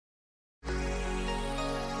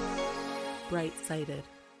bright-sighted.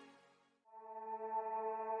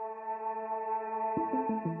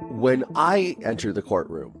 When I enter the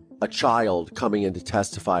courtroom, a child coming in to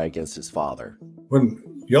testify against his father.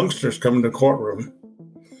 When youngsters come into the courtroom,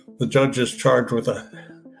 the judge is charged with a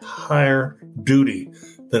higher duty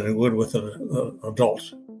than he would with an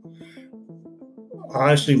adult.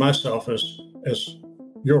 I see myself as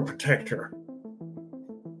your protector.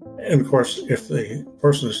 And of course, if the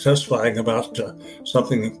person is testifying about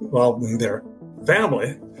something involving their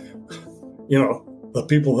family, the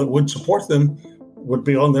people that would support them would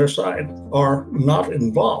be on their side, are not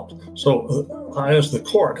involved. So I, as the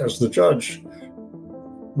court, as the judge,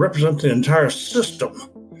 represent the entire system.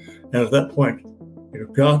 And at that point,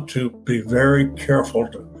 you've got to be very careful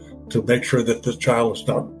to make sure that the child is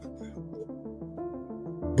not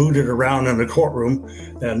booted around in the courtroom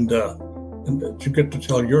and that you get to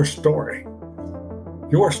tell your story,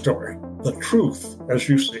 the truth as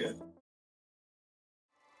you see it.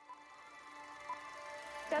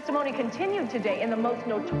 Testimony continued today in the most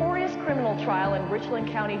notorious criminal trial in Richland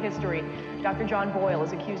County history. Dr. John Boyle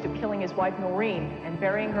is accused of killing his wife Noreen and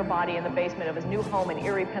burying her body in the basement of his new home in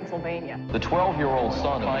Erie, Pennsylvania. The 12-year-old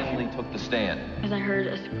son finally took the stand. As I heard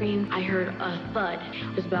a scream, I heard a thud.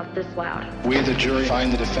 It was about this loud. We, the jury,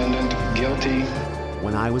 find the defendant guilty.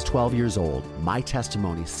 When I was 12 years old, my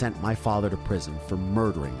testimony sent my father to prison for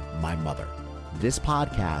murdering my mother. This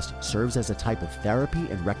podcast serves as a type of therapy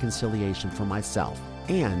and reconciliation for myself,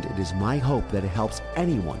 and it is my hope that it helps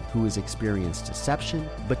anyone who has experienced deception,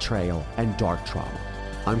 betrayal, and dark trauma.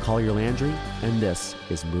 I'm Collier Landry, and this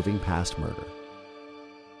is Moving Past Murder.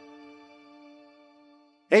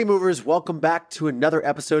 Hey movers, welcome back to another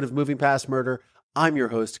episode of Moving Past Murder. I'm your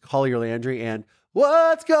host, Collier Landry, and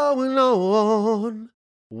what's going on?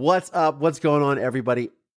 What's up? What's going on, everybody?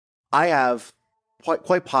 I have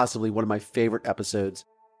quite possibly one of my favorite episodes.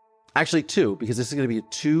 Actually, two, because this is going to be a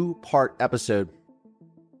two-part episode.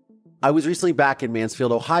 I was recently back in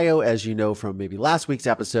Mansfield, Ohio, as you know from maybe last week's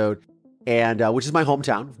episode, and which is my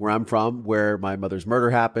hometown, where I'm from, where my mother's murder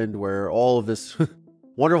happened, where all of this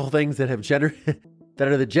wonderful things that have that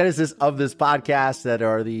are the genesis of this podcast, that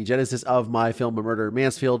are the genesis of my film, A Murder in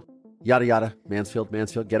Mansfield, yada, yada, Mansfield,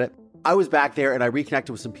 get it? I was back there and I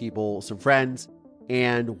reconnected with some people, some friends,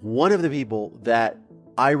 and one of the people that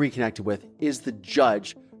I reconnected with is the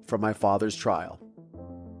judge from my father's trial.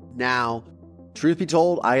 Now, truth be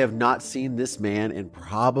told, I have not seen this man in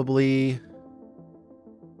probably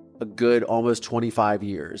a good almost 25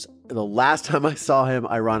 years. The last time I saw him,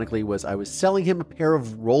 ironically, was I was selling him a pair of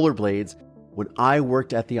rollerblades when I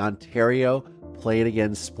worked at the Ontario Play It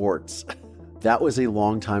Again Sports. That was a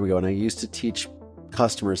long time ago, and I used to teach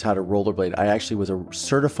customers how to rollerblade. I actually was a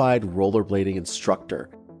certified rollerblading instructor.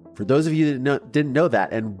 For those of you that didn't know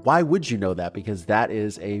that, and why would you know that? Because that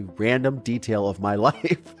is a random detail of my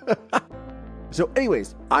life. So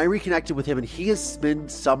anyways, I reconnected with him, and he has been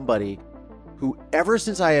somebody who ever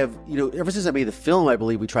since I made the film, I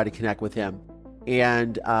believe we tried to connect with him.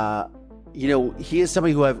 And, he is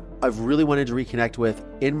somebody who I've really wanted to reconnect with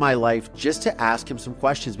in my life just to ask him some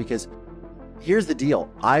questions, because here's the deal.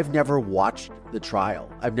 I've never watched the trial.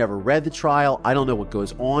 I've never read the trial. I don't know what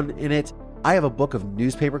goes on in it. I have a book of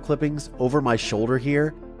newspaper clippings over my shoulder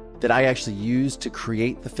here that I actually used to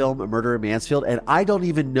create the film A Murder in Mansfield, and I don't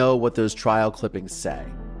even know what those trial clippings say.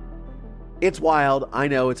 It's wild. I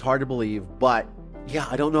know it's hard to believe, but yeah,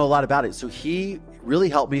 I don't know a lot about it. So he really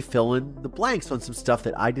helped me fill in the blanks on some stuff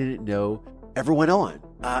that I didn't know ever went on.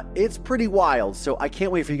 It's pretty wild, so I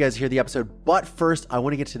can't wait for you guys to hear the episode. But first, I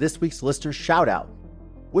want to get to this week's listener shout out,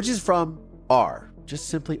 which is from R, just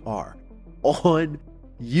simply R, on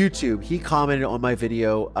YouTube. He commented on my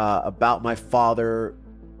video about my father.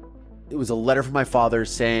 It was a letter from my father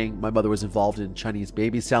saying my mother was involved in Chinese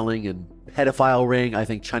baby selling and pedophile ring, I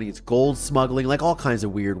think Chinese gold smuggling, like all kinds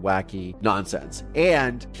of weird, wacky nonsense.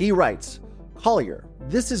 And he writes, Collier,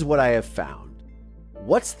 this is what I have found.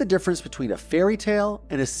 What's the difference between a fairy tale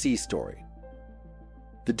and a sea story?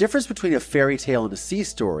 The difference between a fairy tale and a sea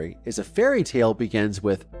story is a fairy tale begins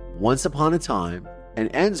with once upon a time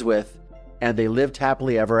and ends with and they lived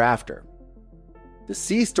happily ever after. The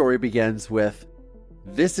sea story begins with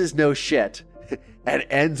this is no shit and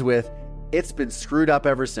ends with it's been screwed up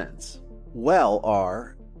ever since. Well,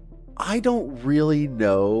 R, I don't really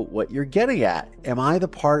know what you're getting at. Am I the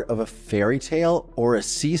part of a fairy tale or a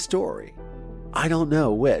sea story? I don't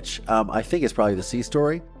know which. I think it's probably the sea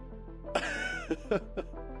story.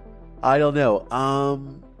 I don't know.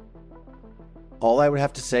 All I would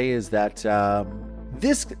have to say is that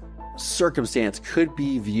this circumstance could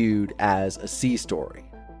be viewed as a sea story,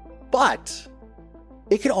 but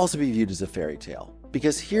it could also be viewed as a fairy tale.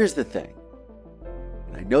 Because here's the thing.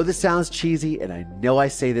 I know this sounds cheesy, and I know I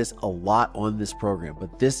say this a lot on this program,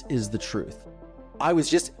 but this is the truth. I was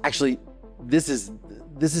just actually, this is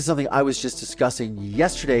something I was just discussing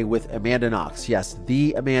yesterday with Amanda Knox. Yes,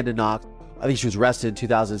 the Amanda Knox. I think she was arrested in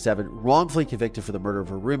 2007, wrongfully convicted for the murder of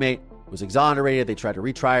her roommate, was exonerated. They tried to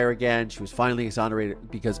retry her again. She was finally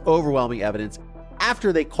exonerated because overwhelming evidence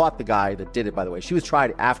after they caught the guy that did it, by the way. She was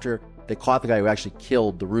tried after they caught the guy who actually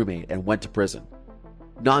killed the roommate and went to prison.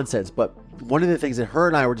 Nonsense. But one of the things that her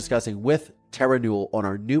and I were discussing with Tara Newell on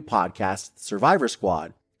our new podcast, Survivor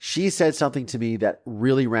Squad, she said something to me that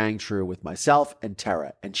really rang true with myself and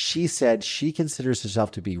Tara. And she said she considers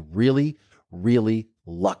herself to be really, really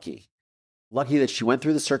lucky. Lucky that she went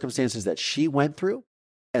through the circumstances that she went through,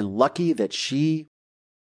 and lucky that she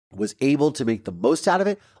was able to make the most out of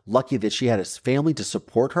it. Lucky that she had a family to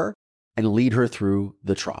support her and lead her through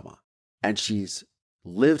the trauma. And she's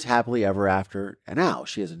lived happily ever after. And now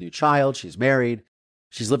she has a new child. She's married.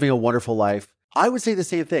 She's living a wonderful life. I would say the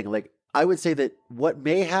same thing. Like, I would say that what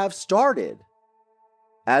may have started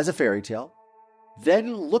as a fairy tale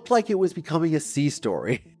then looked like it was becoming a sea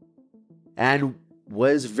story and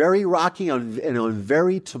was very rocky on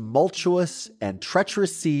very tumultuous and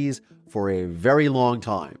treacherous seas for a very long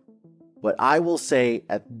time. But I will say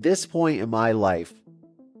at this point in my life,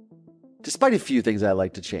 despite a few things I'd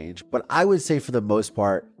like to change, but I would say for the most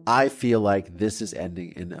part, I feel like this is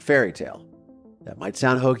ending in a fairy tale. That might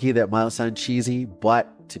sound hokey, that might sound cheesy,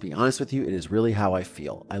 but to be honest with you, it is really how I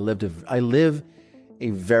feel. I live a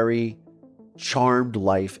very charmed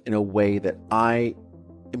life in a way that I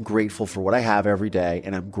am grateful for what I have every day.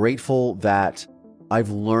 And I'm grateful that I've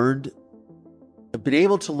been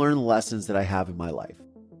able to learn the lessons that I have in my life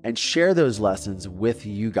and share those lessons with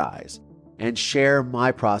you guys and share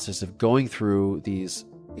my process of going through these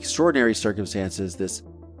extraordinary circumstances, this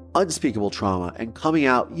unspeakable trauma, and coming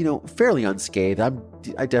out, fairly unscathed. I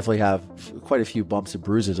definitely have quite a few bumps and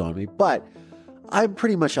bruises on me, but I'm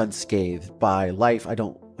pretty much unscathed by life.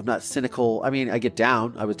 I'm not cynical. I mean, I get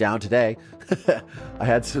down. I was down today. I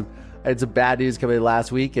had some bad news coming in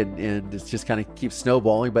last week, and it just kind of keeps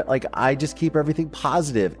snowballing. But I just keep everything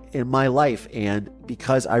positive in my life. And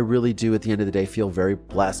because I really do, at the end of the day, feel very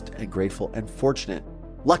blessed and grateful and fortunate,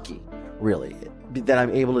 lucky, really, that I'm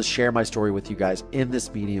able to share my story with you guys in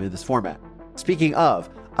this medium, in this format. Speaking of,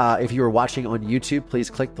 if you are watching on YouTube, please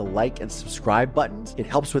click the like and subscribe buttons. It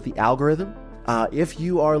helps with the algorithm. If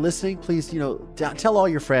you are listening, please, tell all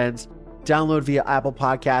your friends. Download via Apple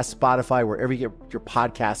Podcasts, Spotify, wherever you get your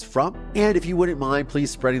podcasts from. And if you wouldn't mind,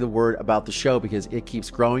 please spreading the word about the show because it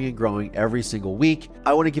keeps growing and growing every single week.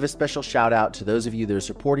 I want to give a special shout out to those of you that are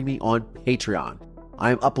supporting me on Patreon.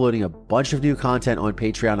 I'm uploading a bunch of new content on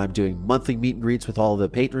Patreon. I'm doing monthly meet and greets with all of the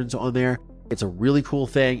patrons on there. It's a really cool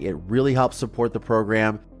thing. It really helps support the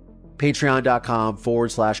program.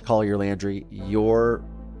 Patreon.com/Collier Landry. Your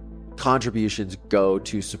contributions go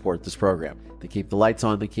to support this program. They keep the lights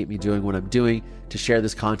on. They keep me doing what I'm doing to share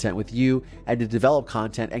this content with you and to develop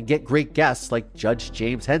content and get great guests like Judge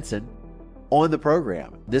James Henson on the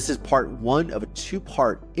program. This is part one of a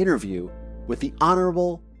two-part interview with the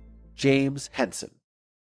Honorable James Henson.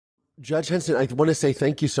 Judge Henson, I want to say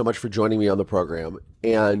thank you so much for joining me on the program.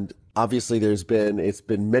 And obviously it's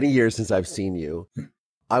been many years since I've seen you.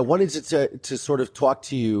 I wanted to sort of talk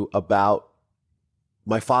to you about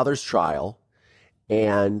my father's trial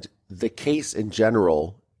and the case in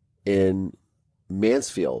general in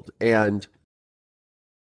Mansfield. And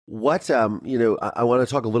what, I want to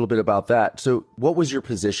talk a little bit about that. So what was your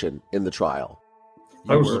position in the trial?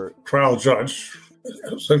 I was a trial judge.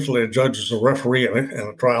 Essentially, a judge is a referee in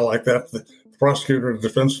a trial like that. The prosecutor, the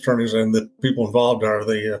defense attorneys, and the people involved are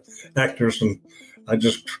the actors, and I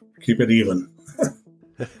just keep it even.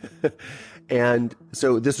 And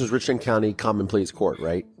so this was Richland County Common Pleas Court,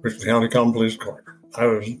 right? Richland County Common Pleas Court. I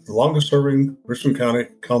was the longest serving Richland County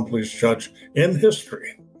Common Pleas judge in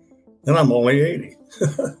history, and I'm only 80.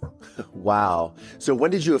 Wow. So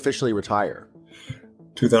when did you officially retire?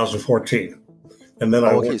 2014. And then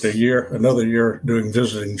I worked another year doing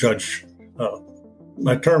visiting judge.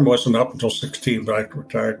 My term wasn't up until 16, but I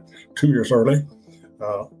retired 2 years early.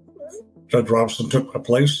 Judge Robinson took my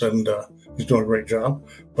place, and he's doing a great job.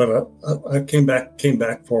 But I came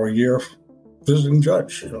back for a year visiting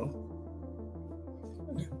judge, And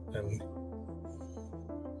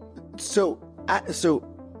so at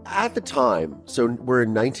the time, so we're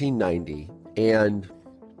in 1990, and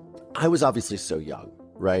I was obviously so young,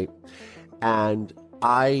 right? And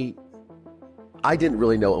I didn't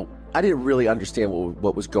really know. I didn't really understand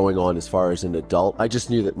what was going on as far as an adult. I just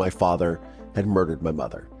knew that my father had murdered my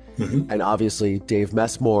mother. Mm-hmm. And obviously Dave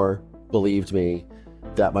Messmore believed me.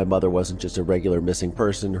 that my mother wasn't just a regular missing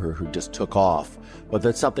person who just took off, but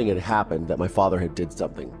that something had happened, that my father had did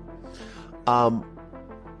something.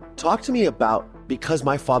 Talk to me about, because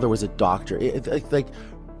my father was a doctor, like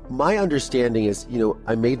my understanding is,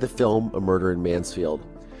 I made the film A Murder in Mansfield,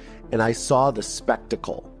 and I saw the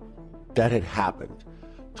spectacle that had happened.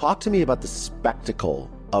 Talk to me about the spectacle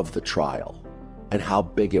of the trial and how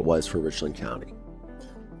big it was for Richland County.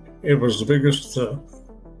 It was the biggest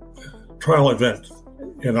trial event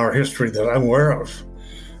in our history that I'm aware of.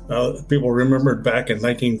 People remembered back in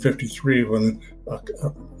 1953 when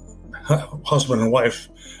husband and wife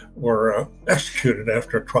were executed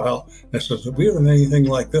after a trial. They said, we haven't had anything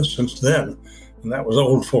like this since then. And that was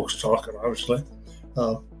old folks talking, obviously.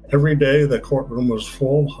 Every day the courtroom was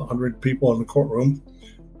full, 100 people in the courtroom,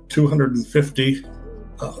 250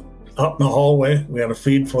 out in the hallway. We had a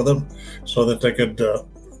feed for them so that they could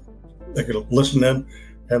listen in.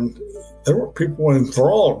 And there were people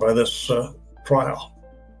enthralled by this trial.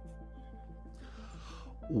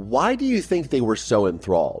 Why do you think they were so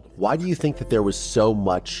enthralled? Why do you think that there was so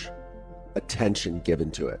much attention given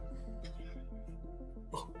to it?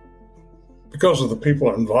 Because of the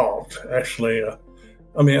people involved, actually.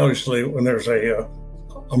 Obviously, when there's a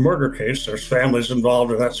murder case, there's families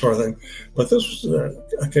involved and that sort of thing. But this was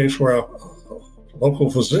a case where a local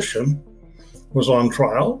physician was on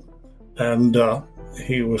trial, and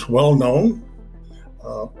he was well known.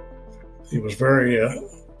 He was very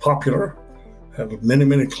popular. Had many,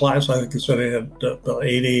 many clients. I think he said he had about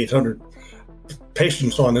 8,800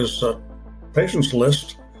 patients on his patients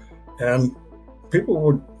list. And people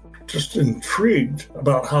were just intrigued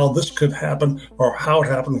about how this could happen, or how it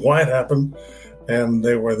happened, why it happened. And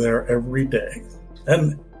they were there every day.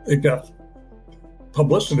 And it got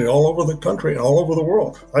publicity all over the country, all over the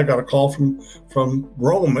world. I got a call from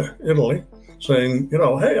Rome, Italy, saying,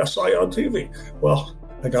 hey, I saw you on TV. Well,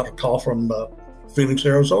 I got a call from Phoenix,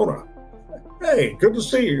 Arizona. Hey, good to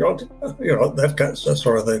see you. That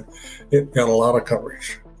sort of thing. It got a lot of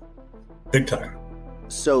coverage, big time.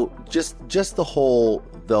 So just the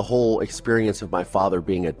whole experience of my father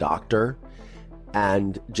being a doctor,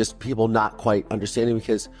 and just people not quite understanding,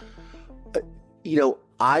 because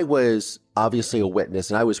I was obviously a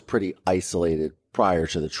witness, and I was pretty isolated prior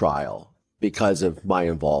to the trial because of my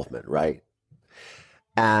involvement, right?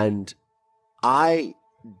 And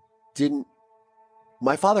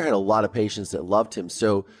my father had a lot of patients that loved him.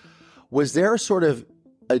 So was there sort of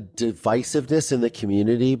a divisiveness in the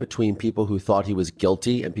community between people who thought he was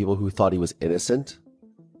guilty and people who thought he was innocent?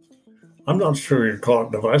 I'm not sure you'd call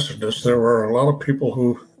it divisiveness. There were a lot of people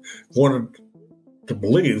who wanted to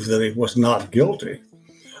believe that he was not guilty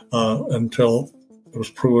until it was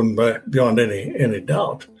proven beyond any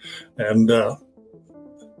doubt. And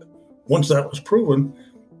once that was proven,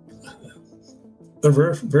 there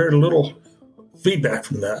was very little feedback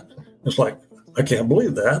from that. It's like, I can't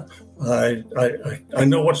believe that. I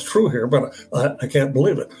know what's true here, but I can't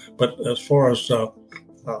believe it. But as far as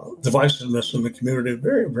divisiveness in the community,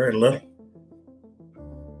 very, very little.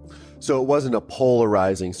 So it wasn't a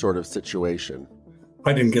polarizing sort of situation.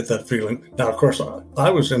 I didn't get that feeling. Now, of course, I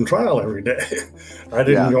was in trial every day. I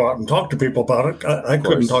didn't go out and talk to people about it. I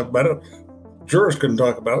couldn't talk about it. Jurors couldn't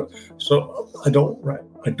talk about it. So I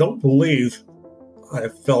don't believe I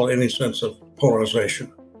felt any sense of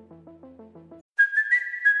polarization.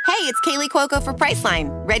 Hey, it's Kaylee Cuoco for Priceline.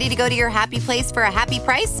 Ready to go to your happy place for a happy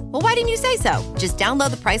price? Well, why didn't you say so? Just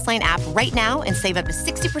download the Priceline app right now and save up to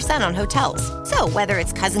 60% on hotels. So whether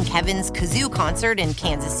it's Cousin Kevin's Kazoo Concert in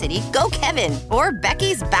Kansas City, go Kevin, or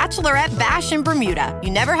Becky's Bachelorette Bash in Bermuda,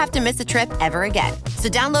 you never have to miss a trip ever again. So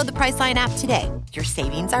download the Priceline app today. Your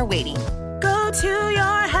savings are waiting. Go to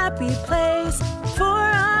your happy place for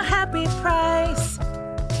a happy price.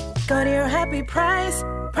 Go to your happy price,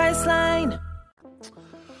 Priceline.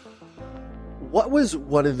 What was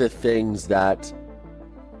one of the things that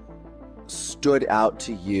stood out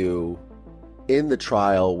to you in the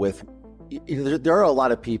trial with, there are a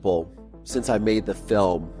lot of people, since I made the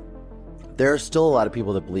film, there are still a lot of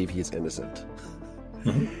people that believe he's innocent.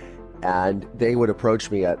 Mm-hmm. And they would approach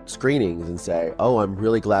me at screenings and say, oh, I'm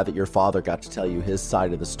really glad that your father got to tell you his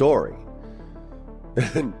side of the story.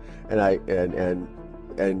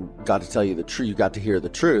 and got to tell you the truth. You got to hear the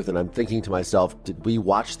truth. And I'm thinking to myself, did we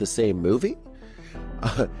watch the same movie?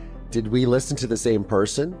 Did we listen to the same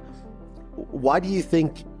person? Why do you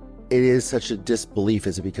think it is such a disbelief?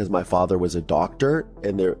 Is it because my father was a doctor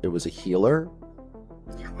and it was a healer?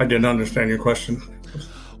 I didn't understand your question.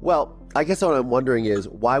 Well, I guess what I'm wondering is,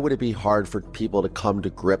 why would it be hard for people to come to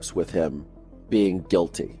grips with him being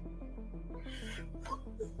guilty?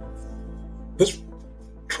 This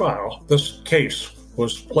trial, this case,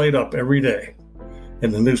 was played up every day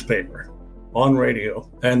in the newspaper, on radio,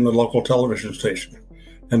 and the local television station.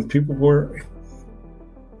 And people were,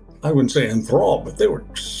 I wouldn't say enthralled, but they were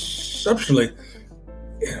exceptionally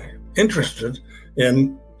interested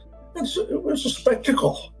in it was a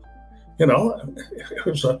spectacle. You know, it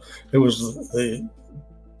was the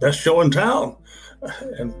best show in town.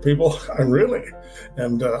 And people are really,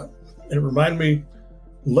 and it reminded me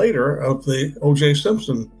later of the O.J.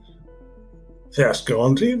 Simpson fiasco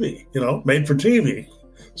on TV, you know, made for TV,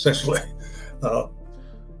 essentially.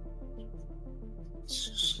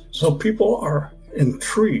 So people are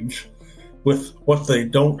intrigued with what they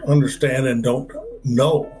don't understand and don't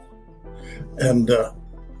know. And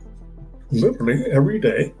literally every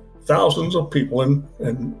day, thousands of people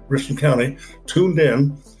in Richland County tuned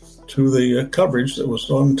in to the coverage that was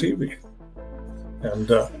on TV. And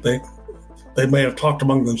they may have talked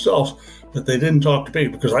among themselves, but they didn't talk to me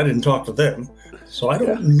because I didn't talk to them. So I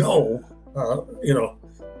don't know, you know,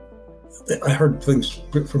 I heard things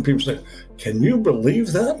from people saying, "Can you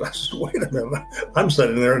believe that?" I said, "Wait a minute, I'm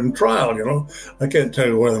sitting there in trial, you know. I can't tell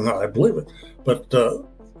you whether or not I believe it." But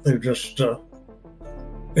they're just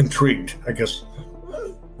intrigued, I guess,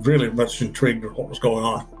 really much intrigued with what was going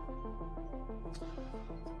on.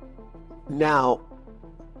 Now,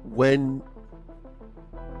 when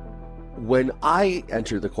I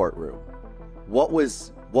entered the courtroom, what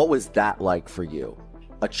was that like for you?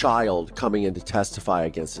 A child coming in to testify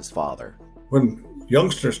against his father. When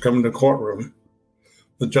youngsters come into the courtroom,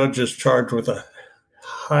 the judge is charged with a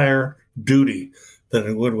higher duty than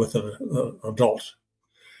it would with an adult.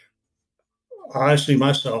 I see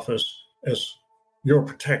myself as your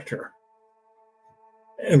protector.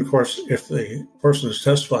 And of course, if the person is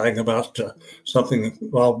testifying about something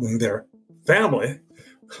involving their family,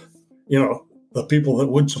 you know, the people that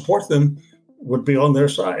would support them would be on their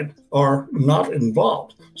side are not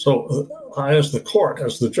involved. So I, as the court,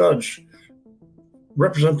 as the judge,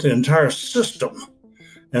 represent the entire system.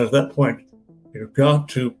 And at that point, you've got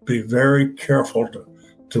to be very careful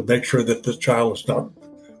to make sure that the child is not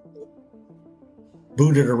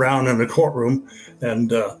booted around in the courtroom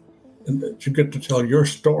and that you get to tell your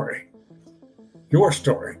story,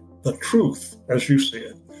 the truth as you see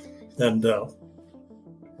it. And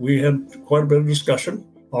we had quite a bit of discussion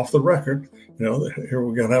off the record. You know, here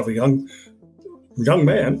we're going to have a young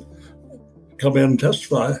man come in and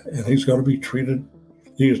testify, and he is not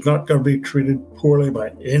going to be treated poorly by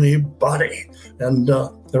anybody. And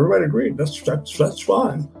everybody agreed, that's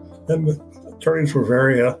fine. And the attorneys were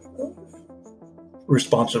very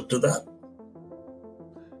responsive to that.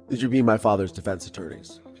 Did you mean my father's defense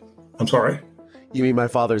attorneys? I'm sorry? You mean my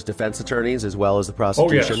father's defense attorneys as well as the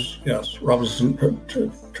prosecution? Oh, yes.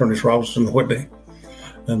 Attorneys Robinson and Whitney.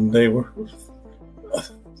 And they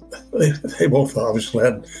both obviously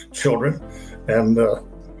had children, and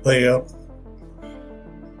they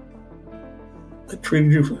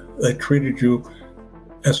treated you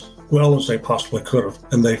as well as they possibly could have,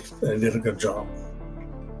 and they did a good job.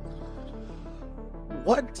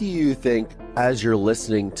 What do you think, as you're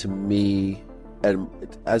listening to me and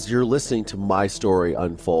as you're listening to my story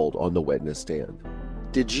unfold on the witness stand,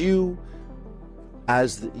 did you,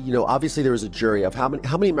 obviously there was a jury of how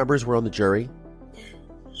many members were on the jury?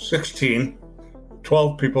 16,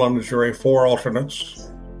 12 people on the jury, 4 alternates,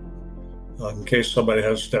 in case somebody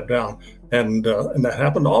has to step down. And that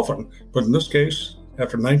happened often. But in this case,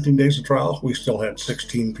 after 19 days of trial, we still had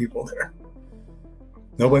 16 people there.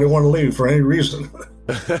 Nobody wanted to leave for any reason.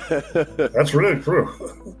 That's really true.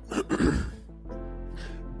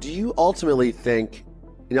 Do you ultimately think,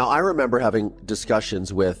 I remember having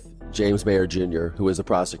discussions with James Mayer Jr., who was a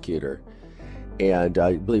prosecutor, and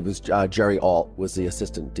I believe it was Jerry Alt was the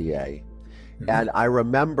assistant DA. Mm-hmm. And I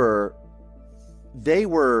remember it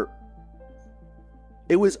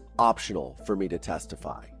was optional for me to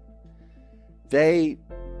testify. They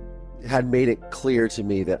had made it clear to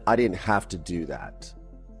me that I didn't have to do that.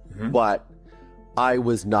 Mm-hmm. But I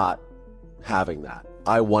was not having that.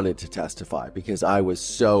 I wanted to testify because I was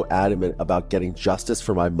so adamant about getting justice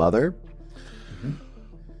for my mother. Mm-hmm.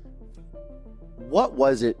 What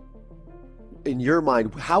was it in your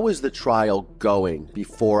mind? How was the trial going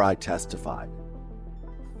before I testified?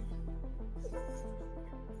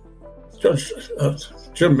 Judge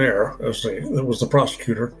Jim Mayer was the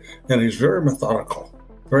prosecutor, and he's very methodical,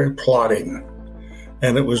 very plodding,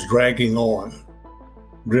 and it was dragging on,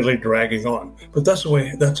 really dragging on. But that's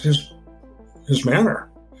his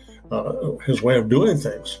manner, his way of doing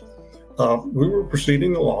things. We were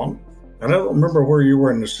proceeding along, and I don't remember where you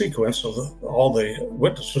were in the sequence of all the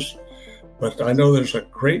witnesses, but I know there's a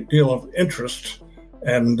great deal of interest,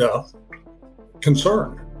 and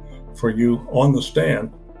concern for you on the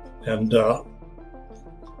stand. And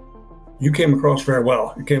you came across very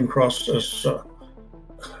well. You came across as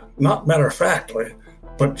not matter-of-factly,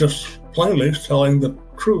 but just plainly telling the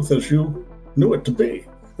truth as you knew it to be.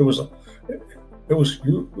 You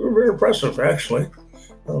were very impressive, actually,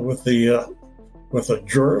 with the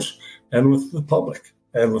jurors and with the public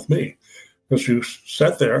and with me, because you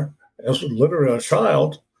sat there as literally a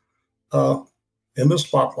child in the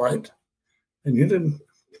spotlight, and you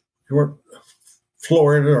weren't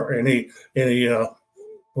floored or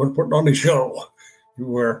weren't putting on a show. You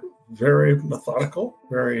were very methodical,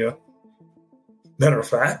 very matter of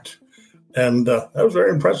fact, and that was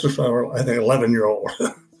very impressive for, I think, 11-year-old.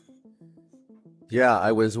 Yeah,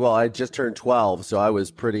 I just turned 12, so I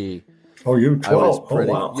was pretty. Oh, you 12? Oh,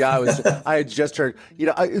 wow. Yeah, I had just turned,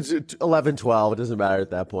 it's 11, 12. It doesn't matter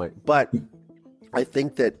at that point. But I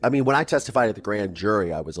think that, when I testified at the grand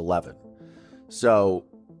jury, I was 11. So,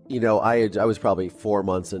 I was probably 4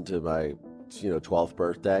 months into my, 12th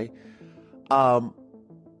birthday.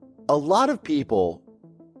 A lot of people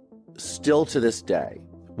still to this day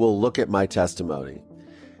will look at my testimony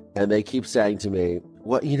and they keep saying to me,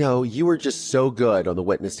 well, you were just so good on the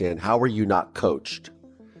witness stand. How were you not coached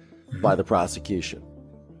by the prosecution?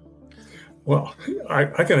 Well,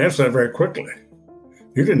 I can answer that very quickly.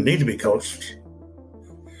 You didn't need to be coached.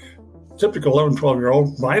 Typical 11,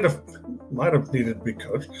 12-year-old might have needed to be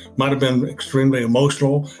coached, might have been extremely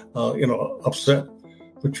emotional, upset,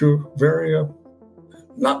 but you're very,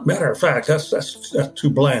 not matter of fact, that's too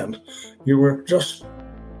bland. You're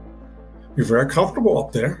very comfortable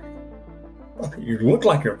up there. You look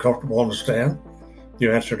like you're comfortable on the stand.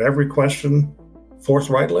 You answered every question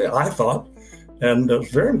forthrightly, I thought, and it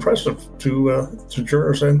was very impressive to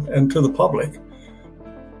jurors and to the public.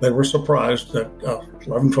 They were surprised that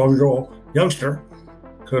 11, 12-year-old youngster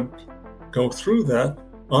could go through that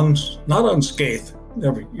not unscathed.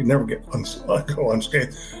 You never go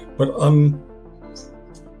unscathed, but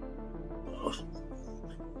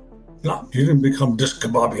you didn't become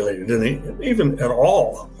discombobulated even at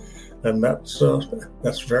all, and that's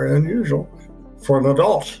very unusual for an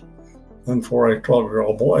adult, and for a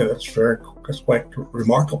 12-year-old boy, that's quite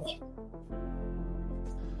remarkable.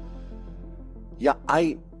 Yeah,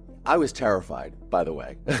 I was terrified, by the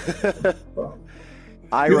way.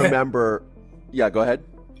 I remember. Yeah, go ahead.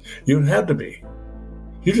 You had to be.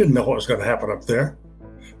 You didn't know what was going to happen up there.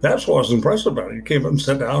 That's what was impressive about it. You came up and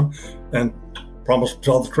sat down and promised to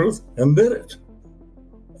tell the truth and did it.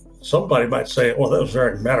 Somebody might say, well, that was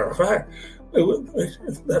very matter of fact.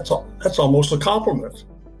 That's almost a compliment.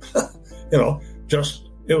 I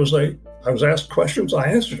was asked questions, I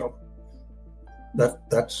answered them.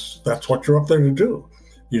 That's what you're up there to do.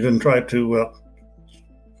 You didn't try to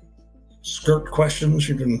skirt questions.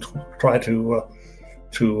 You didn't try to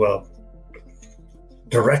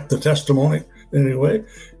direct the testimony in any way.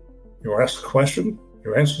 You were asked a question,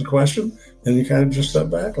 you answered the question, and you kind of just sat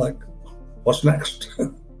back like, what's next?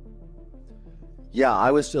 Yeah,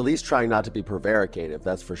 I was at least trying not to be prevaricative,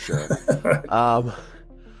 that's for sure.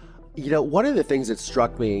 One of the things that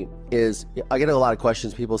struck me is, I get a lot of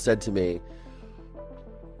questions. People said to me,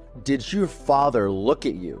 did your father look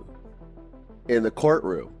at you in the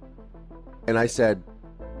courtroom? And I said,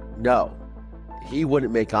 no, he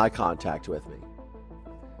wouldn't make eye contact with me.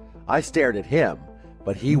 I stared at him,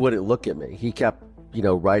 but he wouldn't look at me. He kept,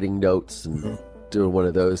 writing notes and doing one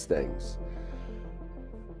of those things.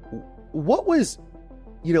 What was,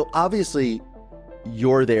 obviously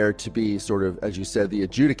you're there to be sort of, as you said, the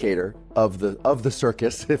adjudicator of the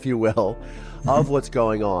circus, if you will, of what's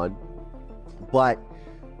going on. But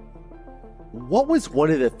what was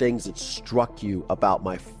one of the things that struck you about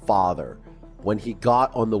my father when he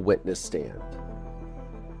got on the witness stand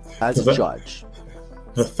as a judge?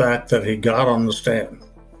 The fact that he got on the stand.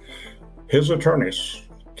 His attorneys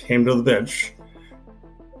came to the bench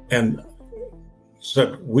and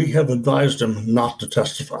said, we have advised him not to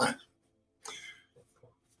testify.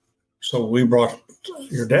 So we brought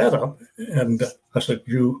your dad up, and I said,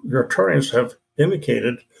 your attorneys have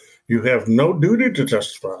indicated you have no duty to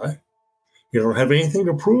testify. You don't have anything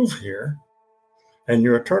to prove here. And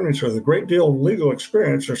your attorneys with a great deal of legal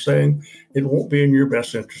experience are saying it won't be in your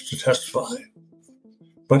best interest to testify.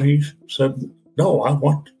 But he said, no, I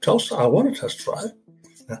want to testify.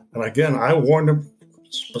 And again, I warned him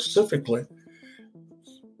specifically,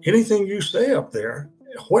 anything you say up there,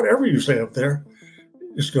 whatever you say up there,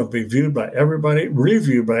 is going to be viewed by everybody,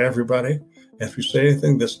 reviewed by everybody. And if you say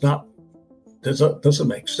anything doesn't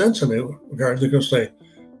make sense in any regard, they're going to say,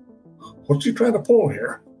 what's he trying to pull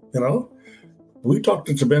here? We talked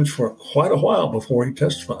at the bench for quite a while before he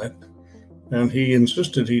testified. And he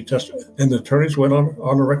insisted he tested. And the attorneys went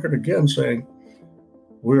on the record again saying,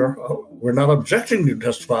 we're not objecting to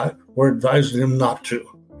testify. We're advising him not to.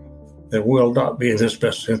 It will not be in his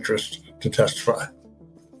best interest to testify.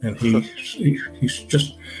 And he's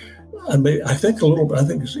just, I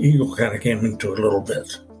think his ego kind of came into it a little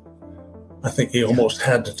bit. I think he almost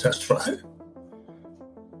had to testify.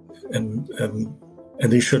 And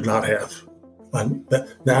he should not have.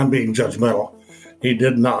 Now I'm being judgmental. He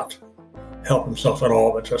did not help himself at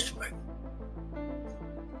all by testifying.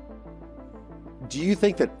 Do you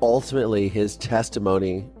think that ultimately his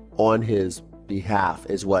testimony on his behalf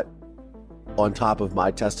is what, on top of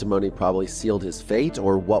my testimony, probably sealed his fate,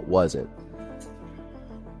 or what was it?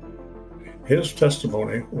 His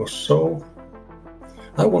testimony was so,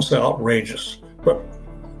 I won't say outrageous, but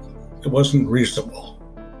it wasn't reasonable.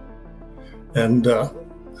 And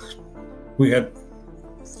we had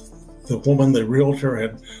the woman, the realtor,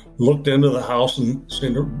 had looked into the house and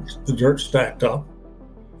seen the dirt stacked up.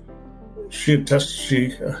 She had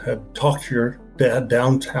talked to your dad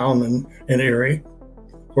downtown in Erie,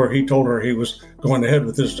 where he told her he was going ahead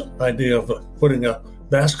with his idea of putting a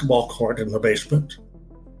basketball court in the basement.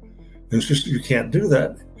 And she said, you can't do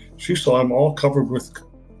that. She saw him all covered with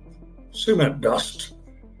cement dust.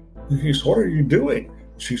 And he said, what are you doing?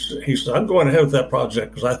 He said, I'm going ahead with that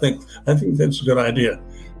project because I think that's a good idea.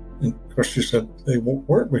 And of course she said, they won't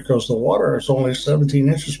work because the water is only 17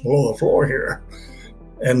 inches below the floor here.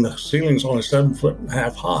 And the ceiling's only 7.5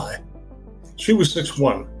 feet high. She was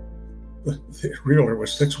 6'1". The realtor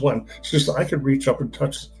was 6'1". She said, I could reach up and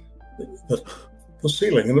touch the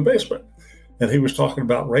ceiling in the basement. And he was talking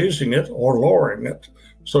about raising it or lowering it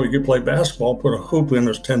so he could play basketball, put a hoop in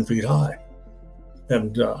that's 10 feet high.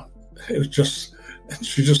 And it was just,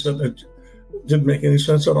 she just said it didn't make any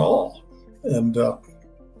sense at all. And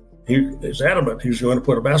he is adamant he was going to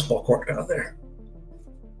put a basketball court down there.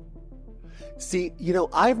 See,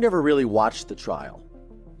 I've never really watched the trial.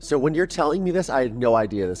 So when you're telling me this, I had no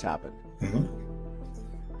idea this happened. Mm-hmm.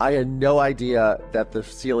 I had no idea that the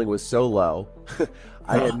ceiling was so low.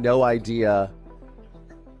 I had no idea.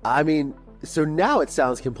 I mean, so now it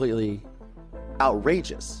sounds completely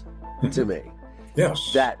outrageous to me.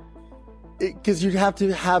 Yes. Because you'd have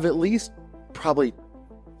to have at least probably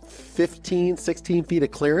 15, 16 feet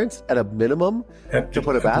of clearance at a minimum to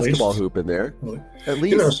put a basketball hoop in there. At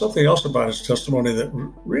least. Something else about his testimony that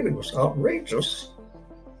really was outrageous.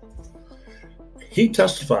 He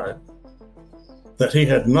testified that he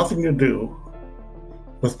had nothing to do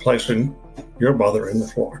with placing your mother in the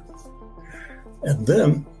floor. And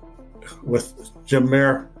then, with Jim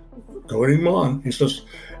Mayer going him on, he says,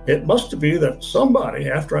 it must be that somebody,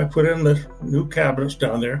 after I put in the new cabinets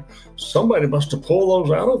down there, somebody must have pulled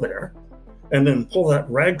those out of there and then pull that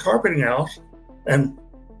rag carpeting out and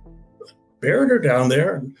buried her down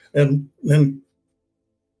there and then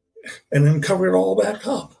cover it all back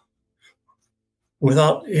up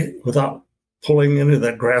without pulling into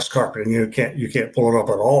that grass carpeting. You can't pull it up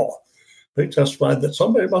at all. They testified that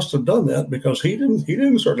somebody must have done that because he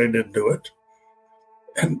certainly didn't do it.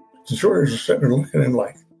 And the jurors are sitting there looking at him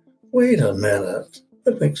like, wait a minute,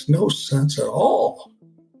 that makes no sense at all.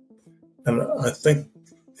 And I think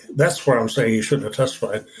that's where I'm saying he shouldn't have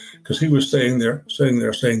testified, because he was saying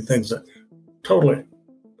things that totally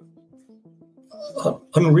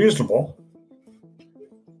unreasonable.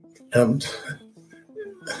 And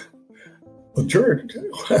the jury,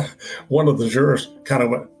 one of the jurors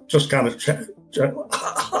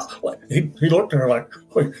he looked at her like,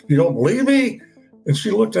 wait, you don't believe me? And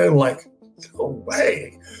she looked at him like, no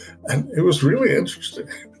way. And it was really interesting.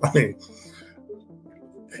 I mean,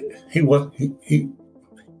 he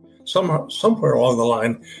somewhere along the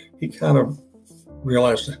line, he kind of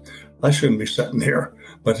realized that I shouldn't be sitting here,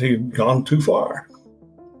 but he'd gone too far.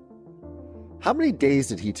 How many days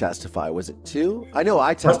did he testify? Was it 2? I know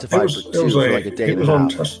I testified for 2 for like a day and a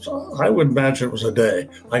half. I would imagine it was a day.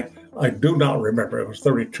 I do not remember. It was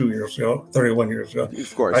 31 years ago.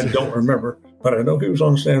 Of course. I don't remember, but I know he was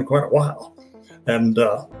on the stand quite a while. And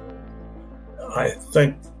I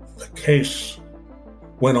think the case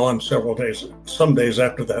went on several days, some days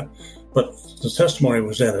after that, but the testimony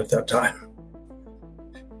was in at that time.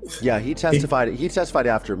 Yeah, he testified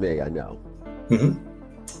after me, I know. Mm-hmm.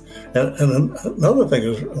 And another thing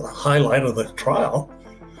is a highlight of the trial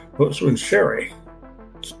was when Sherry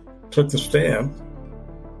took the stand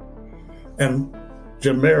and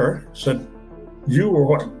Jim Mayer said, you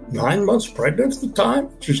were 9 months pregnant at the time?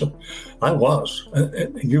 She said, I was.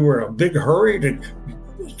 And you were in a big hurry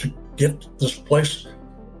to get this place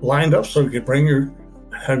lined up so you could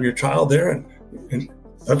have your child there. And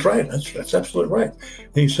that's right. That's absolutely right.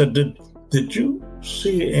 And he said, did you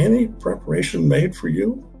see any preparation made for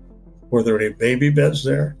you? Were there any baby beds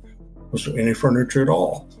there? Was there any furniture at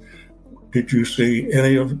all? Did you see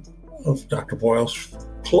any of Dr. Boyle's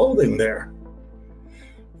clothing there?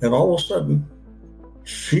 And all of a sudden,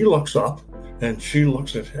 she looks up and she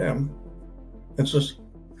looks at him and says,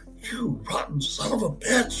 "You rotten son of a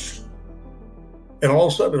bitch." And all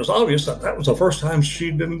of a sudden, it was obvious that was the first time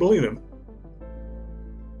she didn't believe him.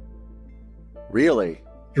 Really?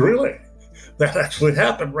 Really? That actually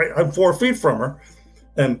happened, right? I'm 4 feet from her.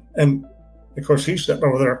 And of course, he's sitting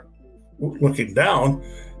over there looking down,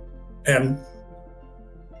 and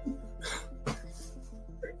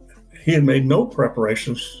he had made no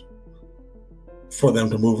preparations for them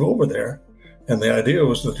to move over there. And the idea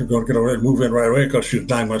was that they're going to get over there and move in right away because she was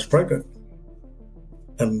 9 months pregnant.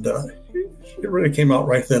 And it really came out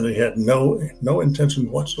right then that he had no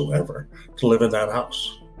intention whatsoever to live in that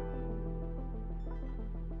house.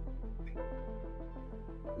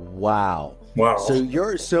 Wow. Wow. So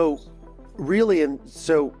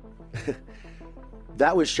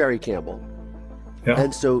that was Sherry Campbell. Yeah.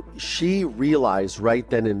 And so she realized right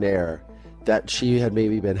then and there that she had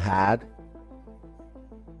maybe been had.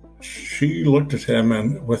 She looked at him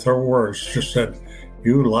and with her words just said,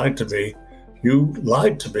 "You lied to me. You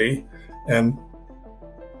lied to me." And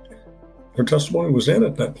her testimony was in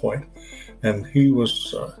at that point. And he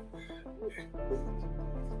was,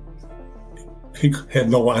 he had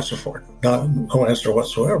no answer for it, no answer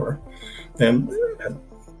whatsoever. And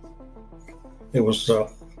it was a,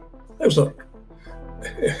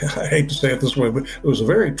 I hate to say it this way, but it was a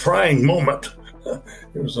very trying moment.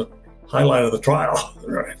 It was a highlight of the trial,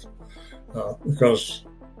 right? Because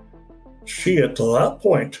to that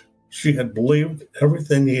point, she had believed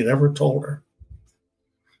everything he had ever told her.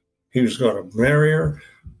 He was going to marry her,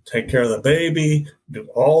 take care of the baby, do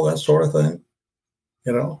all that sort of thing,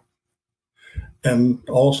 you know? And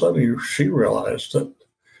all of a sudden, she realized that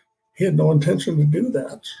he had no intention to do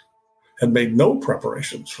that, had made no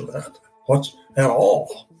preparations for that at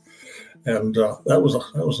all. And that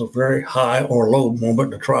was a very high or low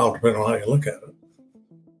moment in the trial, depending on how you look at it.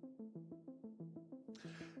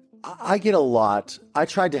 I get a lot. I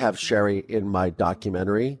tried to have Sherry in my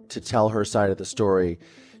documentary to tell her side of the story.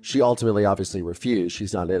 She ultimately obviously refused.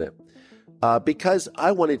 She's not in it. Because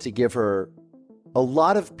I wanted to give her, a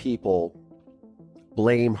lot of people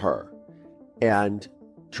blame her and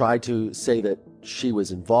try to say that she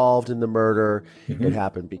was involved in the murder. Mm-hmm. It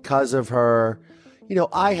happened because of her. You know,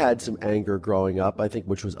 I had some anger growing up, I think,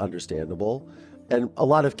 which was understandable, and a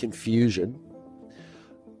lot of confusion.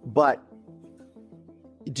 But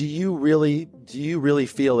do you really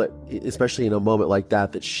feel that, especially in a moment like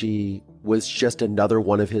that, that she was just another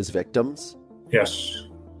one of his victims? Yes.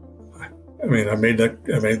 I mean, I made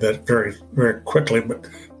that very, very quickly, but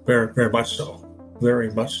very, very much so.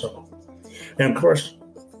 Very much so. And of course,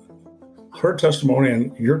 her testimony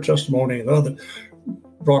and your testimony and other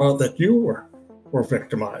brought out that you were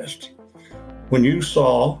victimized. When you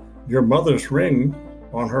saw your mother's ring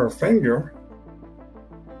on her finger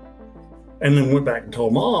and then went back and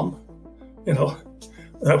told Mom, you know,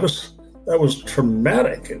 that was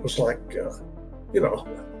traumatic. It was like, you know,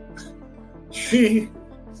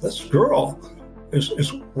 this girl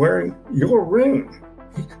is wearing your ring.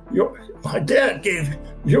 My dad gave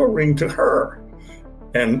your ring to her.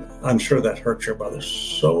 And I'm sure that hurt your mother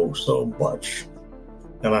so, so much.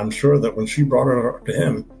 And I'm sure that when she brought it up to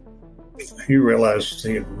him, he realized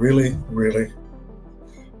he had really, really,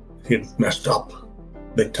 he had messed up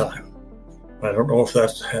big time. I don't know if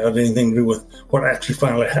that's had anything to do with what actually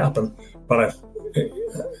finally happened, but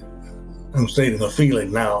I'm stating the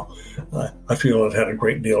feeling now. I feel it had a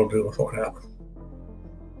great deal to do with what happened.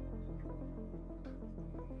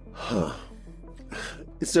 Huh.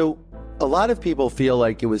 So a lot of people feel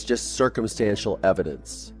like it was just circumstantial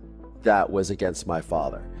evidence that was against my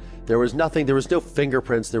father. There was no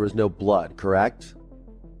fingerprints, there was no blood, correct?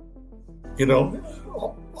 You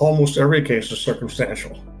know, almost every case is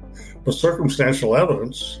circumstantial. But circumstantial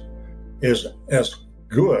evidence is as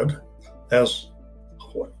good as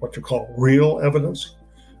what you call real evidence,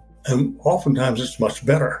 and oftentimes it's much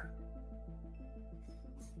better.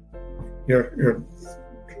 Your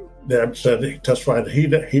dad said, he testified that he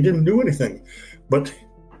didn't do anything, but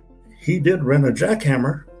he did rent a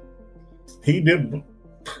jackhammer. He did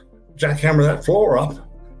jackhammer that floor up.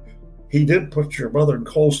 He did put your mother in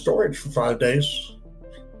cold storage for 5 days,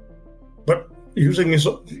 but using his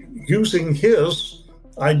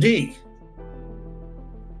ID.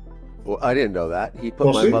 Well, I didn't know that. He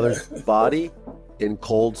put my mother's body in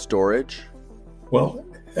cold storage. Well,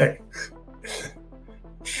 hey,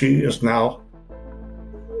 she is now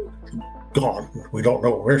gone. We don't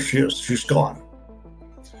know where she is. She's gone.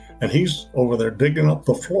 And he's over there digging up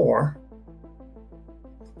the floor.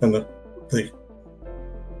 And the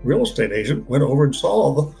real estate agent went over and saw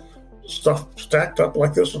all the stuff stacked up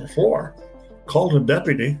like this on the floor, called a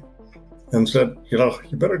deputy and said, you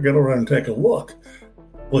better get over there and take a look.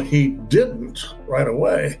 Well, he didn't right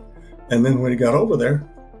away. And then when he got over there,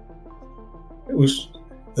 there's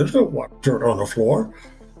no dirt on the floor.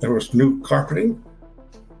 There was new carpeting,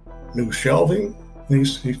 new shelving. And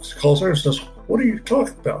he calls her and says, what are you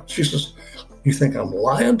talking about? She says, you think I'm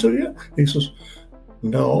lying to you? He says,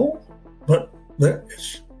 no, but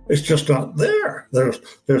it's just not there.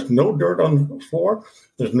 There's no dirt on the floor.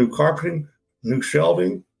 There's new carpeting, new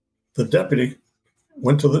shelving. The deputy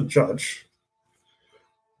went to the judge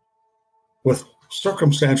with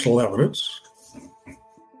circumstantial evidence,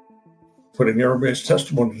 putting everybody's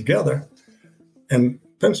testimony together. And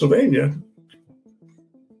Pennsylvania,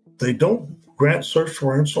 they don't grant search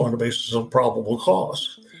warrants on the basis of probable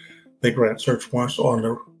cause. They grant search warrants on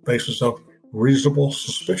the basis of reasonable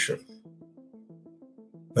suspicion.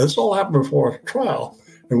 This all happened before a trial,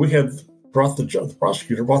 and we had the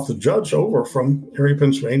prosecutor brought the judge over from Erie,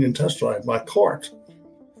 Pennsylvania, and testified by court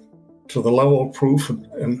to the level of proof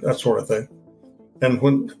and that sort of thing.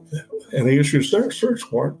 And he issues their search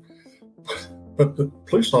warrant, but the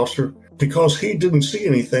police officer, because he didn't see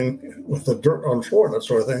anything with the dirt on the floor and that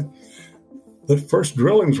sort of thing, the first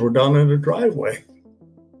drillings were done in the driveway.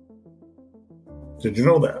 Did you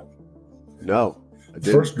know that? No, I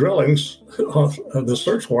didn't. First drillings of the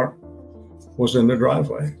search warrant was in the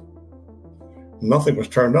driveway. Nothing was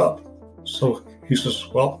turned up. So he says,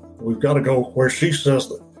 well, we've got to go where she says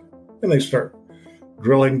that. And they start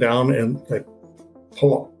drilling down and they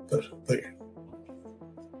pull up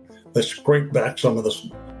they scrape back some of this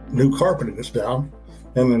new carpeting that's down,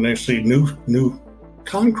 and then they see new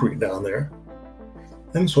concrete down there.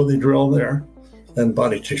 And so they drill there, and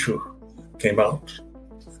body tissue came out.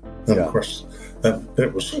 And of course,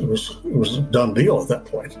 it was a done deal at that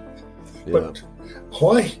point. Yeah. But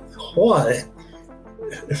why,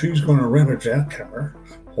 if he was going to rent a jackhammer,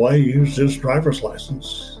 why use his driver's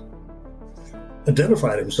license?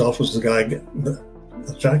 Identified himself as the guy getting the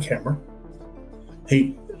jackhammer.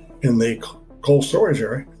 In the cold storage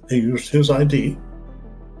area, he used his ID.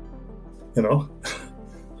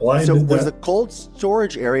 Why? So was the cold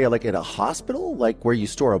storage area like in a hospital, like where you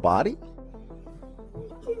store a body?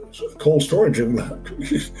 Cold storage, you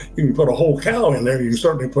can put a whole cow in there. You can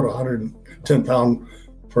certainly put a 110-pound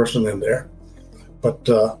person in there. But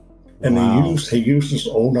wow. he used his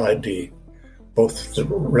own ID, both to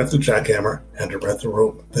rent the jackhammer and to rent the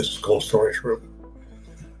room. This is cold storage room.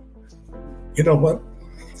 You know what?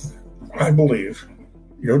 I believe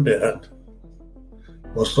your dad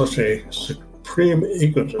was such a supreme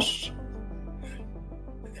egotist.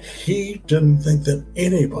 He didn't think that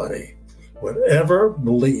anybody would ever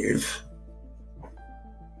believe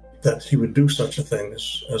that he would do such a thing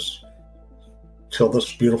as kill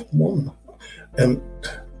this beautiful woman. And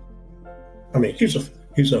I mean, he's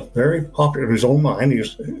a very popular, in his own mind,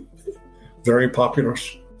 he's a very popular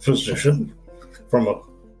physician from a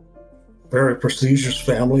very prestigious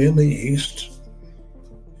family in the East.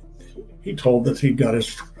 He told that he got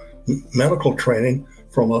his medical training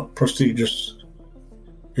from a prestigious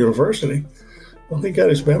university. Well, he got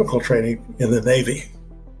his medical training in the Navy.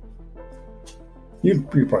 You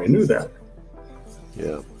probably knew that.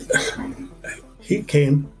 Yeah.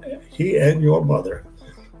 He and your mother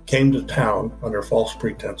came to town under false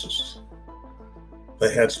pretenses.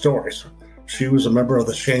 They had stories. She was a member of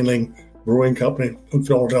the Shanling Brewing Company in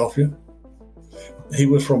Philadelphia. He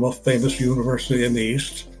was from a famous university in the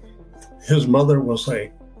East. His mother was a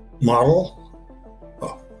model,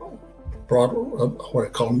 what I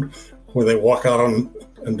call them, where they walk out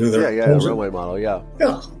and do their runway model,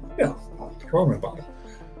 runway model.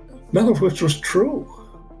 None of which was true.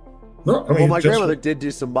 No, I mean, my grandmother did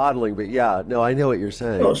do some modeling, but I know what you're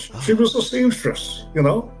saying. No, she was a seamstress,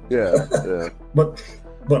 Yeah. But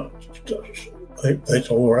they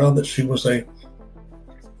told around that she was a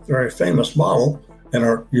very famous model in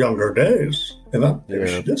her younger days, and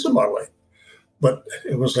she did some modeling. But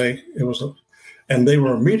it was and they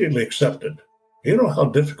were immediately accepted. You know how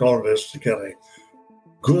difficult it is to get a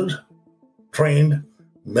good, trained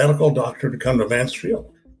medical doctor to come to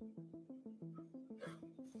Mansfield.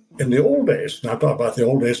 In the old days, now I'm talking about the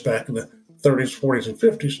old days back in the 30s, 40s, and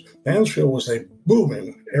 50s, Mansfield was a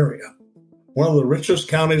booming area, one of the richest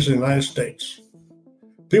counties in the United States.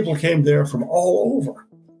 People came there from all over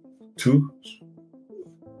to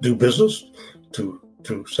do business, to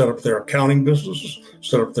set up their accounting businesses,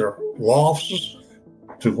 set up their law offices,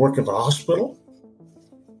 to work at the hospital.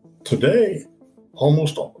 Today,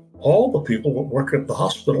 almost all the people that work at the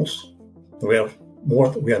hospitals, we have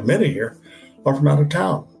many here, are from out of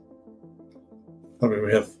town. I mean,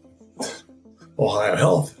 we have Ohio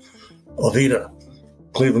Health, Avita,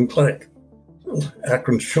 Cleveland Clinic,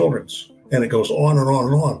 Akron Children's, and it goes on and on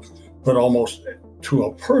and on. But almost to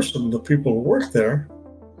a person, the people who work there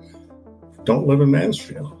don't live in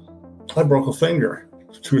Mansfield. I broke a finger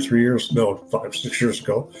 5, 6 years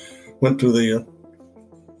ago. Went to the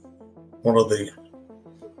one of the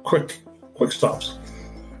quick stops.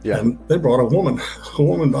 Yeah. And they brought a woman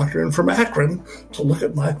doctor in from Akron to look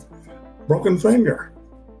at my broken finger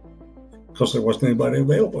because there wasn't anybody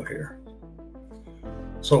available here.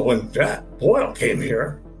 So when Jack Boyle came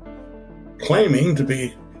here, claiming to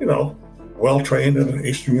be, well-trained at an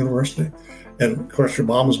Eastern University, and of course your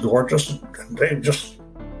mom is gorgeous, and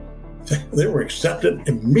they were accepted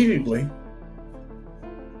immediately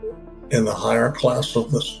in the higher class of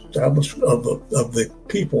the of the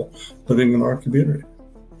people living in our community.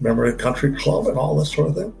 Remember the country club and all that sort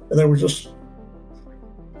of thing? And they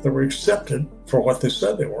were accepted for what they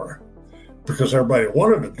said they were, because everybody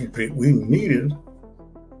wanted to compete. We needed.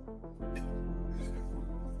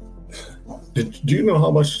 Do you know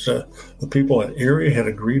how much the people in Erie had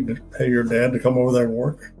agreed to pay your dad to come over there and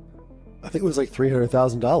work? I think it was like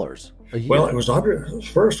 $300,000 a year. Well, it was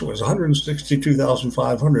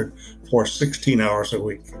 $162,500 for 16 hours a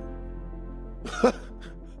week.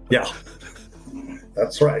 Yeah,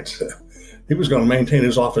 that's right. He was going to maintain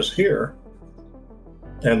his office here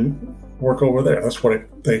and work over there. That's what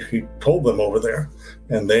he told them over there,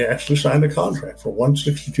 and they actually signed a contract for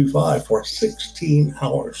 $162,500 for 16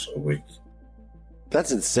 hours a week.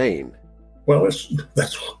 That's insane. Well,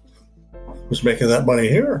 that's who's making that money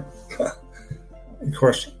here. Of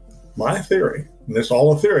course, my theory, and it's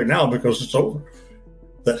all a theory now because it's over,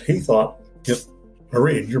 that he thought, get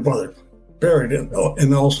Marie, your brother, buried in,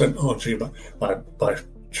 and all said, gee, my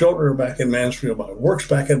children are back in Mansfield, my work's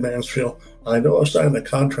back in Mansfield. I know I signed the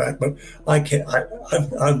contract, but I can't,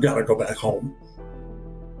 I've got to go back home.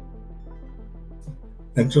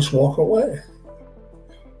 And just walk away,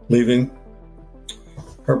 leaving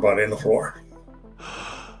her body on the floor.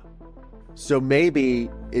 So maybe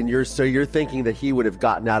you're thinking that he would have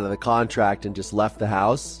gotten out of the contract and just left the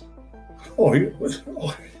house? It was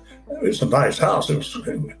a nice house. It was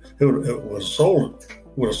sold.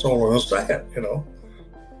 Would have sold in a second.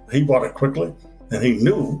 He bought it quickly, and he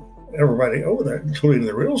knew everybody over there, including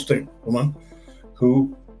the real estate woman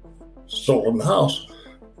who sold him the house,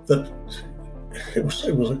 that it was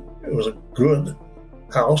a good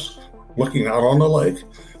house looking out on the lake,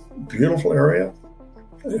 beautiful area.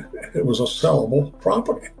 It was a sellable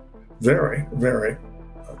property, very, very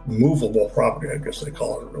movable property, I guess they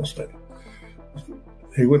call it in real estate.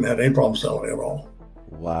 He wouldn't have any problem selling it at all.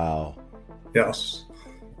 Wow. Yes,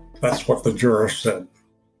 that's what the juror said.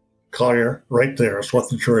 Collier, right there is what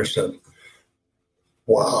the jury said.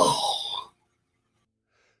 Wow.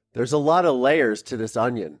 There's a lot of layers to this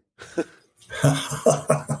onion.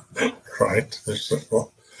 Right.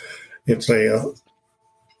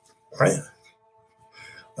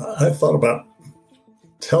 I thought about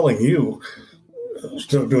telling you,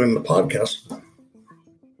 still doing the podcast,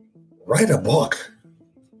 write a book.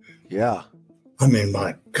 Yeah. I mean,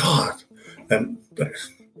 my God.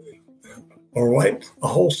 Or write a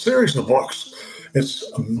whole series of books. It's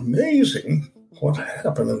amazing what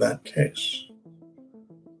happened in that case.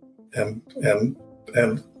 And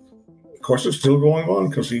of course it's still going on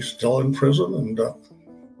because he's still in prison,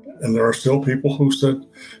 and there are still people who said,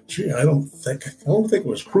 gee, I don't think it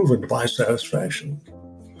was proven to my satisfaction.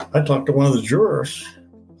 I talked to one of the jurors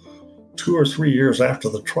 2 or 3 years after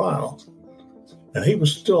the trial, and he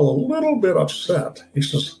was still a little bit upset. He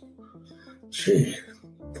says, gee,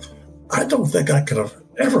 I don't think I could have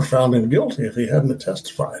ever found him guilty if he hadn't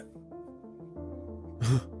testified.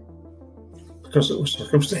 Because it was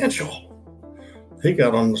circumstantial. He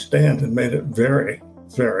got on the stand and made it very,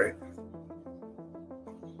 very,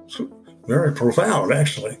 very profound,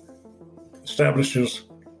 actually. Established his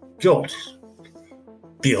guilt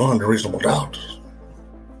beyond a reasonable doubt.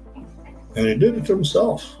 And he did it to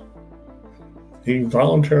himself. He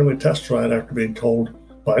voluntarily testified after being told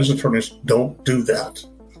by his attorneys, don't do that.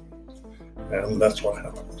 And that's what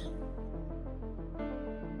happened.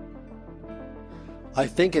 I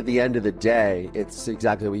think at the end of the day, it's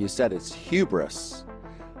exactly what you said. It's hubris.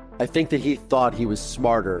 I think that he thought he was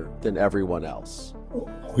smarter than everyone else.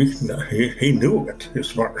 He knew it. He was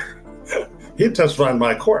smarter. He testified in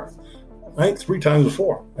my court, I think 3 times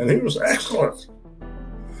before, and he was excellent.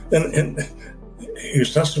 And he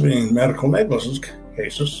was testifying in medical negligence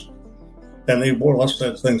cases. And they more or less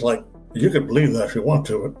said things like, you can believe that if you want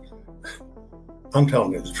to, but I'm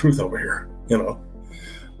telling you the truth over here, you know.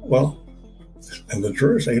 Well, and the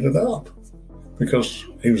jurors ate it up because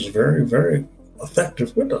he was a very, very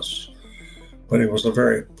effective witness. But he was a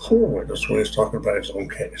very poor witness when he's talking about his own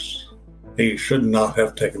case. He should not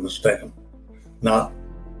have taken the stand. Not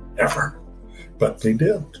ever. But he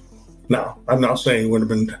did. Now, I'm not saying he would have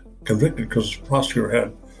been convicted because the prosecutor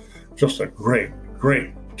had just a great,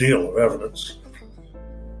 great deal of evidence.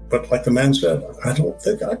 But like the man said, I don't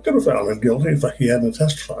think I could have found him guilty if he hadn't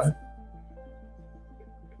testified.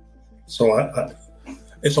 So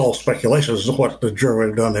it's all speculation as to what the jury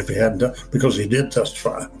would have done if he hadn't done, because he did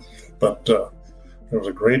testify. But there was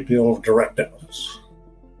a great deal of direct evidence.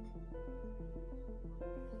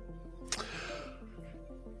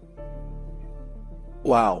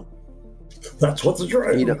 Wow. That's what the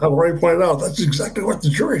jury, I've already pointed out, that's exactly what the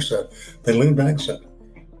jury said. They leaned back and said,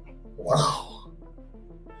 wow.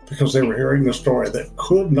 Because they were hearing a story that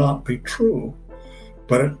could not be true,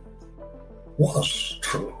 but it was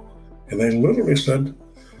true. And they literally said,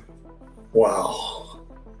 wow,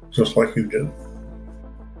 just like you did.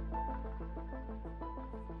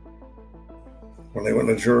 When they went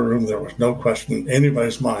in the jury room, there was no question in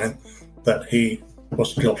anybody's mind that he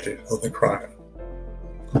was guilty of the crime.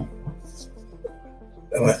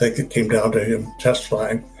 And I think it came down to him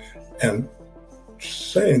testifying and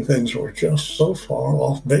saying things were just so far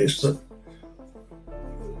off base that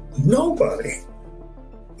nobody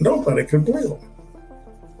could believe him.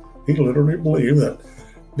 He literally believed that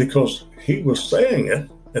because he was saying it,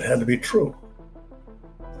 it had to be true.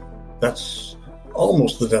 That's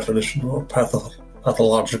almost the definition of a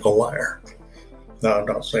pathological liar. Now, I'm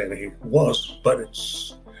not saying he was, but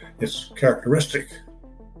it's characteristic.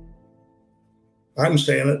 I'm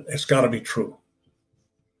saying it's got to be true.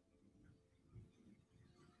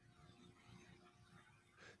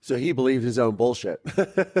 So he believed his own bullshit.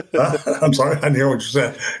 I'm sorry, I didn't hear what you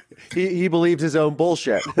said. He believed his own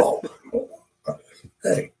bullshit. Oh,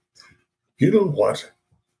 hey, you know what?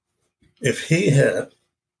 If he had,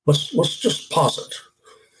 let's just posit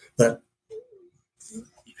that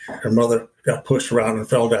her mother got pushed around and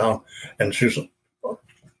fell down and she was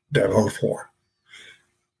dead on the floor.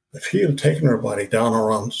 If he had taken her body down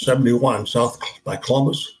around 71 south by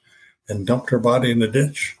Columbus and dumped her body in the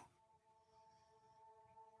ditch,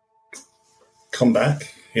 come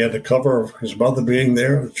back, he had the cover of his mother being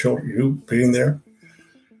there, the children, you being there,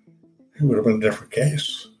 it would have been a different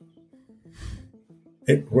case.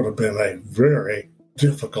 It would have been a very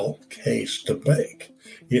difficult case to make.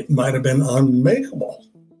 It might have been unmakeable.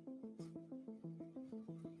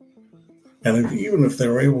 And even if they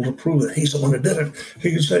were able to prove that he's the one that did it,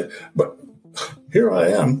 he could say, but here I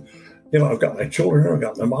am. You know, I've got my children here, I've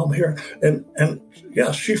got my mom here. And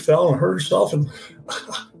yes, she fell and hurt herself. And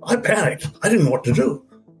I panicked. I didn't know what to do.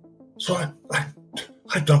 So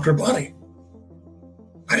I dumped her body.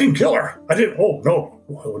 I didn't kill her. I didn't, oh, no,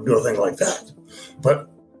 I wouldn't do a thing like that. But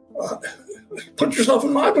put yourself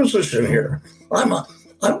in my position here. I'm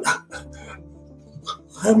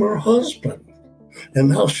her husband. And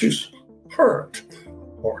now she's hurt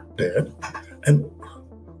or dead, and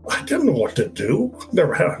I didn't know what to do.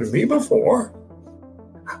 Never happened to me before.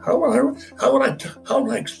 How would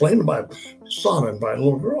I explain to my son and my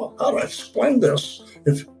little girl? How do I explain this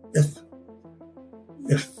if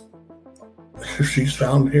she's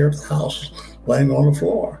found here at the house laying on the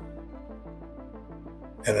floor?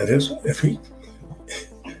 And it is if he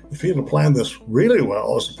had planned this really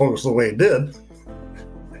well, as opposed to the way he did,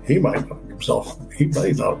 he might not have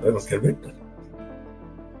been convicted.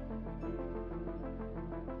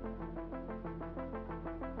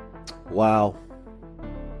 Wow.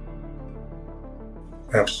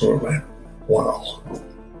 Absolutely. Wow.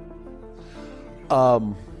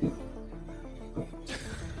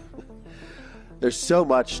 There's so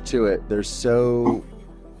much to it. There's so...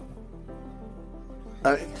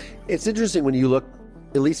 it's interesting when you look,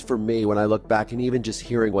 at least for me, when I look back and even just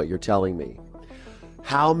hearing what you're telling me,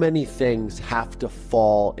 how many things have to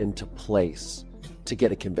fall into place to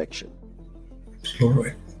get a conviction?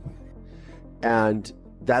 Absolutely. And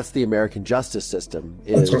that's the American justice system.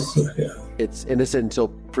 It's innocent until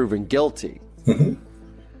proven guilty. Mm-hmm.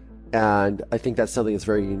 And I think that's something that's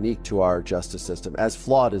very unique to our justice system, as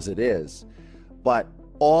flawed as it is. But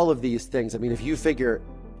all of these things, I mean, if you figure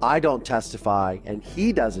I don't testify and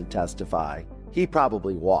he doesn't testify, he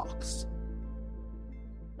probably walks.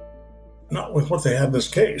 Not with what they had in this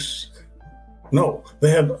case. No,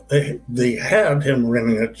 they had him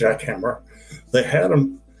renting a jackhammer. They had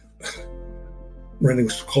him renting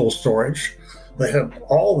cold storage. They had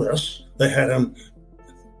all this. They had him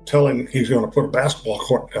telling he's going to put a basketball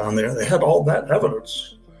court down there. They had all that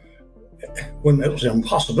evidence when it was an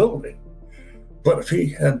impossibility. But if he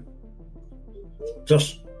had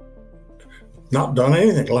just not done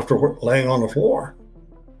anything, left her laying on the floor,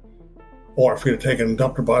 or if he had taken and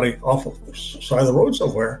dumped her body off of the side of the road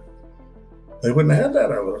somewhere, they wouldn't have had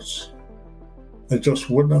that evidence. They just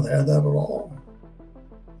wouldn't have had that at all.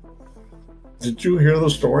 Did you hear the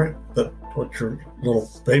story that what your little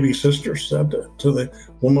baby sister said to the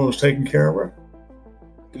woman who was taking care of her?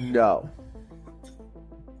 No.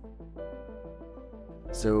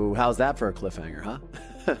 So how's that for a cliffhanger, huh?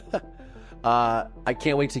 I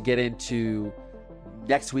can't wait to get into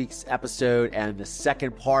next week's episode and the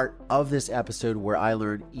second part of this episode where I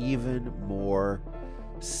learn even more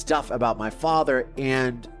stuff about my father,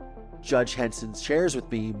 and Judge Henson shares with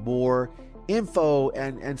me more info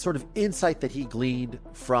and sort of insight that he gleaned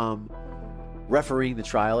from refereeing the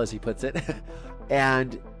trial, as he puts it,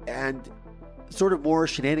 and sort of more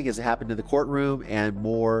shenanigans that happened in the courtroom and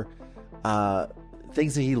more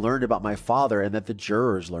things that he learned about my father and that the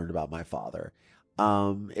jurors learned about my father.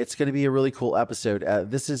 It's going to be a really cool episode.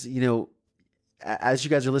 This is, as you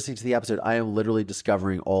guys are listening to the episode, I am literally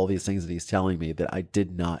discovering all these things that he's telling me that I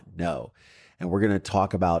did not know. And we're going to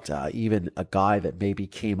talk about even a guy that maybe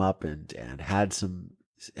came up and had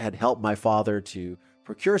helped my father to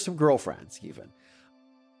procure some girlfriends even.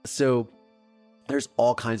 So there's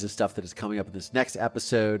all kinds of stuff that is coming up in this next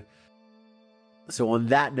episode. So on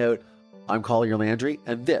that note, I'm Collier Landry,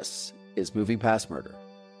 and this is Moving Past Murder.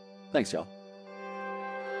 Thanks, y'all.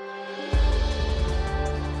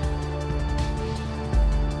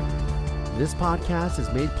 This podcast is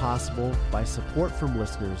made possible by support from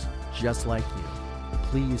listeners just like you.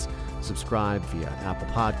 Please subscribe via Apple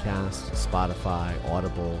Podcasts, Spotify,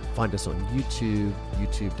 Audible. Find us on YouTube,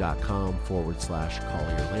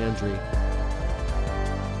 youtube.com/Collier Landry.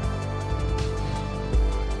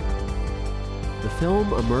 The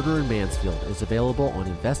film A Murder in Mansfield is available on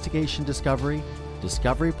Investigation Discovery,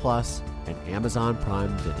 Discovery Plus, and Amazon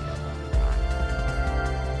Prime Video.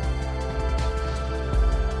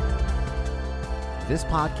 This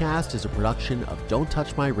podcast is a production of Don't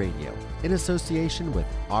Touch My Radio in association with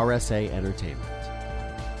RSA Entertainment.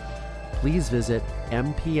 Please visit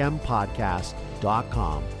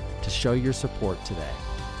mpmpodcast.com to show your support today.